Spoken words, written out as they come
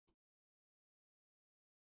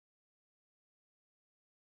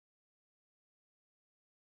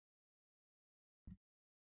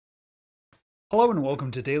Hello and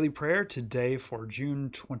welcome to Daily Prayer today for June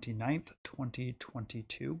 29th,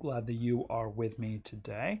 2022. Glad that you are with me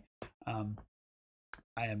today. I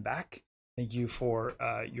am back. Thank you for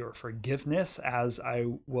your forgiveness as I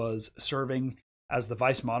was serving as the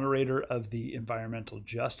vice moderator of the Environmental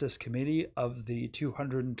Justice Committee of the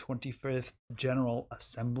 225th General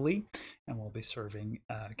Assembly, and will be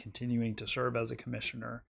continuing to serve as a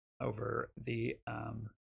commissioner over the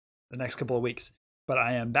next couple of weeks. But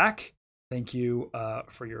I am back. Thank you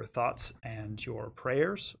for your thoughts and your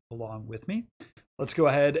prayers along with me. Let's go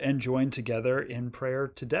ahead and join together in prayer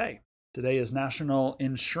today. Today is National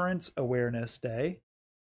Insurance Awareness Day,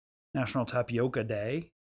 National Tapioca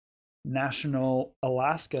Day, National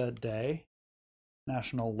Alaska Day,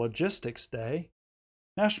 National Logistics Day,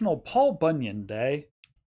 National Paul Bunyan Day,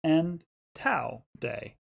 and Tau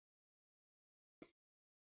Day.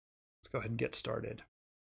 Let's go ahead and get started.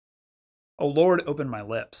 O Lord, open my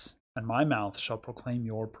lips, and my mouth shall proclaim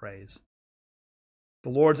your praise. The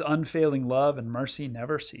Lord's unfailing love and mercy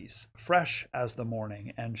never cease, fresh as the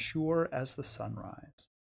morning and sure as the sunrise.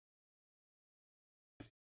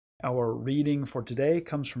 Our reading for today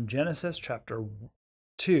comes from Genesis chapter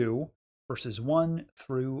 2, verses 1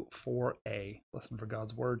 through 4a. Listen for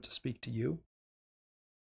God's word to speak to you.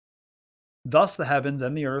 Thus the heavens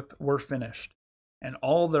and the earth were finished, and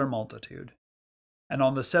all their multitude. And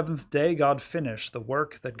on the seventh day God finished the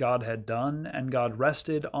work that God had done, and God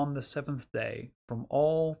rested on the seventh day from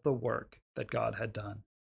all the work that God had done.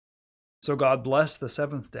 So God blessed the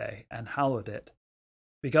seventh day and hallowed it,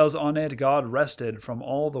 because on it God rested from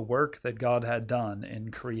all the work that God had done in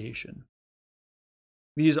creation.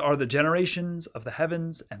 These are the generations of the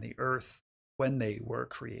heavens and the earth when they were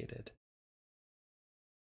created.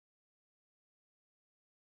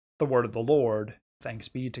 The word of the Lord. Thanks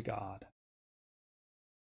be to God.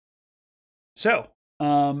 So,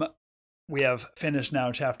 we have finished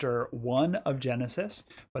now chapter 1 of Genesis,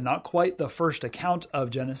 but not quite the first account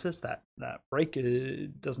of Genesis. That break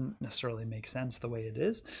doesn't necessarily make sense the way it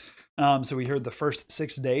is. So we heard the first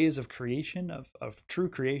 6 days of creation, of true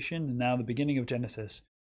creation, and now the beginning of Genesis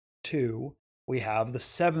 2, we have the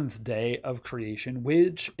seventh day of creation,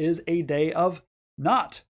 which is a day of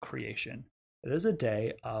not creation. It is a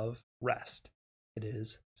day of rest. It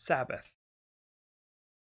is Sabbath.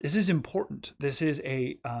 This is important. This is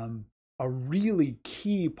a really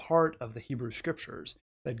key part of the Hebrew Scriptures,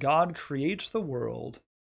 that God creates the world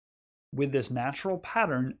with this natural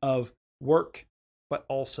pattern of work, but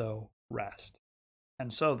also rest.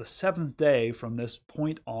 And so the seventh day from this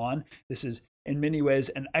point on, this is in many ways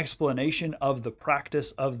an explanation of the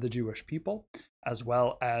practice of the Jewish people, as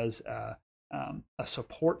well as a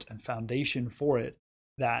support and foundation for it,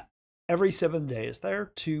 that every 7 days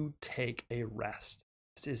they're to take a rest.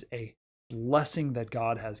 This is a blessing that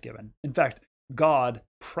God has given. In fact, God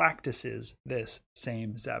practices this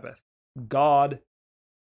same Sabbath. God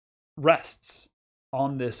rests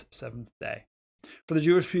on this seventh day. For the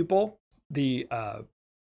Jewish people, the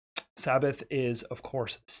Sabbath is, of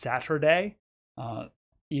course, Saturday.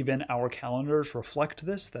 Even our calendars reflect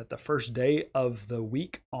this, that the first day of the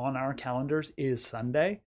week on our calendars is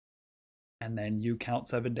Sunday. And then you count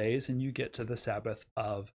 7 days and you get to the Sabbath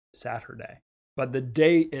of Saturday. But the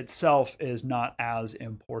day itself is not as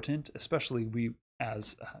important, especially we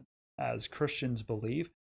as Christians believe.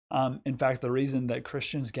 In fact, the reason that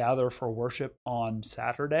Christians gather for worship on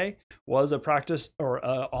Saturday was a practice, or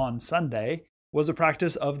on Sunday, was a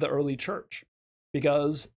practice of the early church,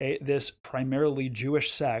 because this primarily Jewish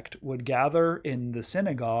sect would gather in the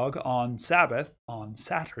synagogue on Sabbath, on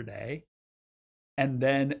Saturday, and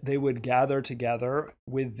then they would gather together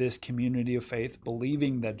with this community of faith,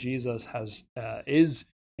 believing that Jesus is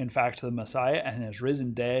in fact the Messiah and has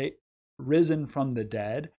risen from the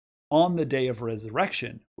dead on the day of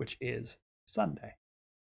resurrection, which is Sunday.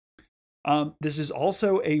 This is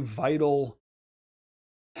also a vital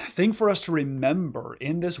thing for us to remember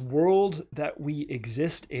in this world that we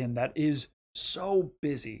exist in, that is so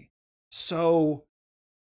busy, so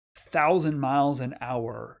 1,000 miles an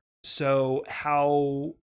hour. So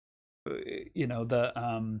how,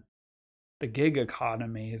 the gig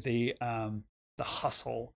economy, the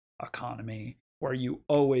hustle economy, where you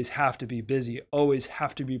always have to be busy, always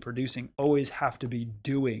have to be producing, always have to be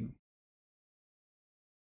doing.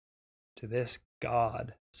 To this,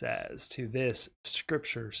 God says, to this,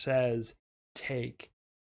 Scripture says, take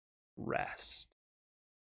rest.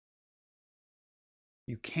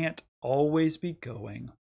 You can't always be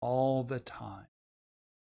going all the time.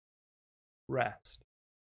 Rest.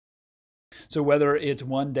 So whether it's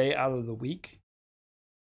 1 day out of the week,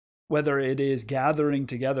 whether it is gathering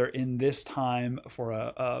together in this time for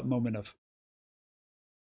a moment of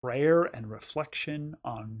prayer and reflection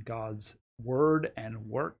on God's word and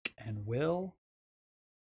work and will.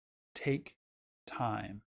 Take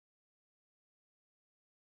time.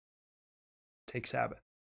 Take Sabbath.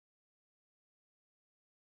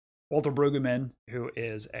 Walter Brueggemann, who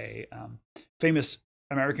is a famous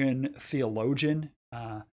American theologian,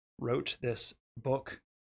 wrote this book,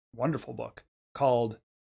 wonderful book, called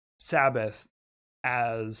Sabbath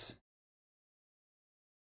as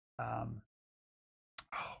of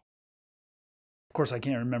course I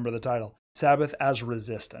can't remember the title. Sabbath as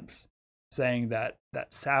Resistance, saying that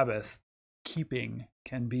Sabbath keeping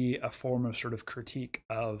can be a form of sort of critique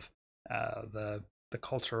of the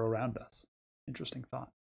culture around us. Interesting thought.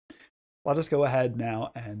 Let us go ahead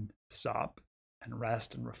now and stop and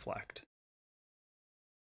rest and reflect.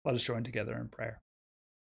 Let us join together in prayer.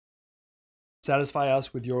 Satisfy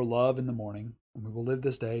us with your love in the morning, and we will live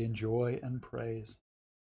this day in joy and praise.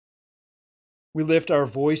 We lift our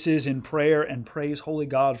voices in prayer and praise, Holy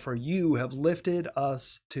God, for you have lifted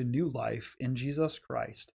us to new life in Jesus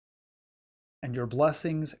Christ, and your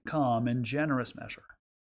blessings come in generous measure.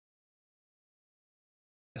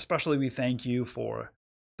 Especially we thank you for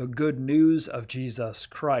the good news of Jesus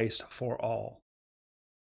Christ for all.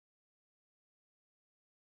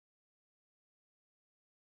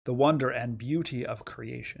 The wonder and beauty of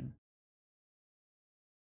creation.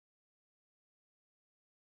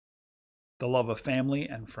 The love of family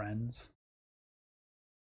and friends.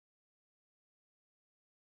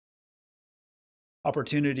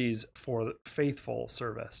 Opportunities for faithful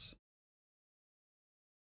service.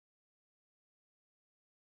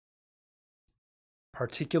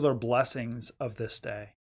 Particular blessings of this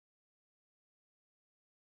day.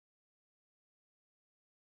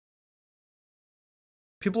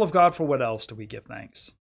 People of God, for what else do we give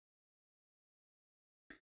thanks?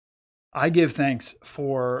 I give thanks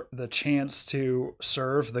for the chance to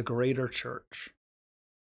serve the greater church,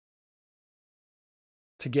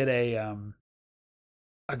 to get a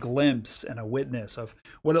glimpse and a witness of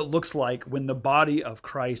what it looks like when the body of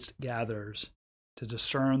Christ gathers to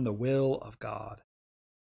discern the will of God.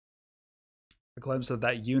 A glimpse of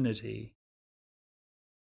that unity,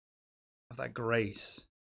 of that grace.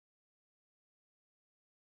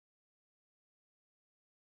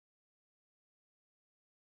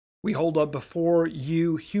 We hold up before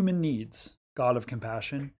you human needs, God of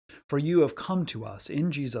compassion, for you have come to us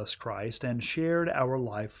in Jesus Christ and shared our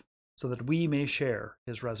life so that we may share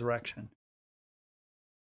his resurrection.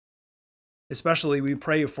 Especially we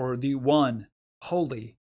pray for the one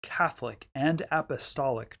holy, Catholic, and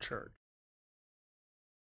Apostolic Church.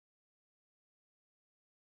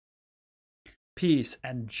 Peace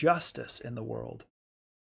and justice in the world.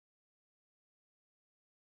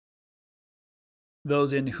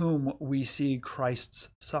 Those in whom we see Christ's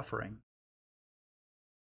suffering.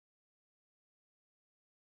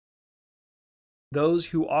 Those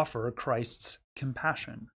who offer Christ's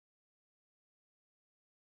compassion.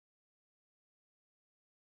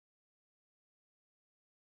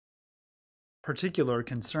 Particular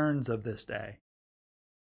concerns of this day.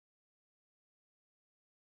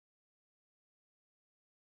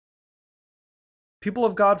 People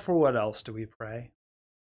of God, for what else do we pray?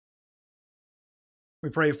 We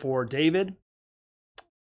pray for David,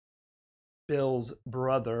 Bill's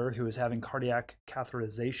brother, who is having cardiac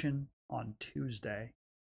catheterization on Tuesday.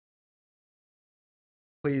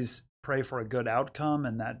 Please pray for a good outcome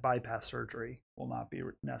and that bypass surgery will not be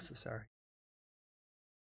necessary.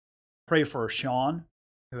 Pray for Sean,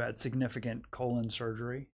 who had significant colon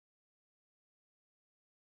surgery.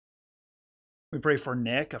 We pray for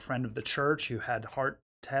Nick, a friend of the church, who had heart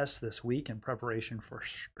tests this week in preparation for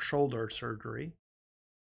shoulder surgery.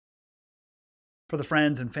 For the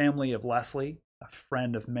friends and family of Leslie, a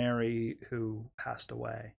friend of Mary who passed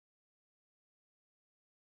away.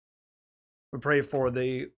 We pray for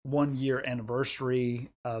the 1-year anniversary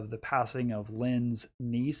of the passing of Lynn's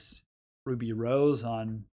niece, Ruby Rose,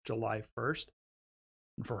 on July 1st,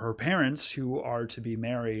 and for her parents who are to be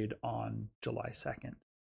married on July 2nd.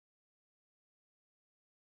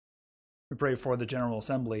 We pray for the General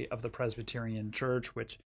Assembly of the Presbyterian Church,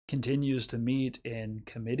 which continues to meet in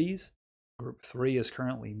committees. Group 3 is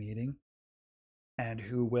currently meeting, and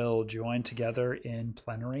who will join together in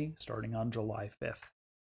plenary starting on July 5th.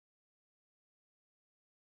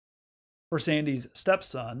 For Sandy's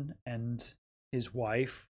stepson and his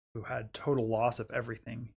wife, who had total loss of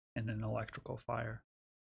everything in an electrical fire.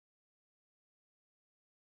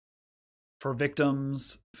 For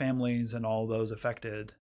victims, families, and all those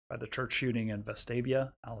affected by the church shooting in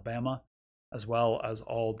Vestavia, Alabama, as well as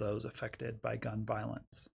all those affected by gun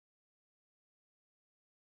violence.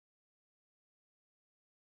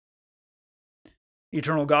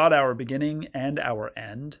 Eternal God, our beginning and our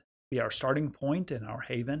end, be our starting point and our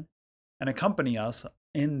haven, and accompany us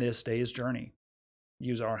in this day's journey.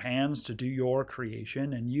 Use our hands to do your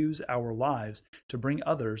creation, and use our lives to bring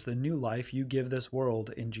others the new life you give this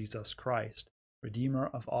world in Jesus Christ, Redeemer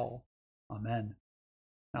of all. Amen.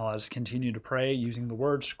 Now let us continue to pray using the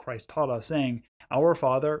words Christ taught us, saying, Our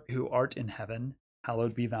Father, who art in heaven,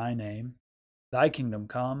 hallowed be thy name. Thy kingdom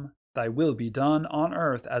come, thy will be done on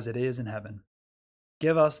earth as it is in heaven.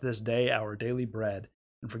 Give us this day our daily bread,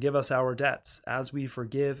 and forgive us our debts, as we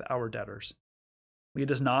forgive our debtors.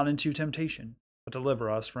 Lead us not into temptation, but deliver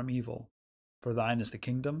us from evil. For thine is the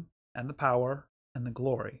kingdom, and the power, and the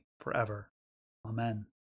glory, forever. Amen.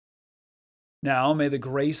 Now may the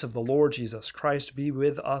grace of the Lord Jesus Christ be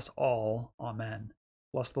with us all. Amen.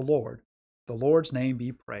 Bless the Lord. The Lord's name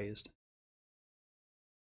be praised.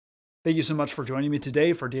 Thank you so much for joining me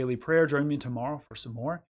today for Daily Prayer. Join me tomorrow for some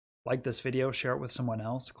more. Like this video, share it with someone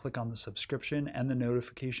else, click on the subscription and the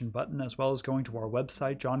notification button, as well as going to our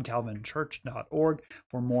website, johncalvinchurch.org,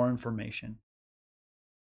 for more information.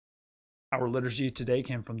 Our liturgy today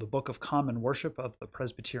came from the Book of Common Worship of the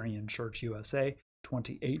Presbyterian Church USA,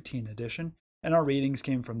 2018 edition, and our readings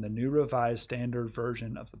came from the New Revised Standard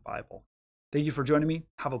Version of the Bible. Thank you for joining me.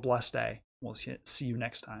 Have a blessed day. We'll see you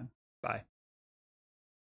next time. Bye.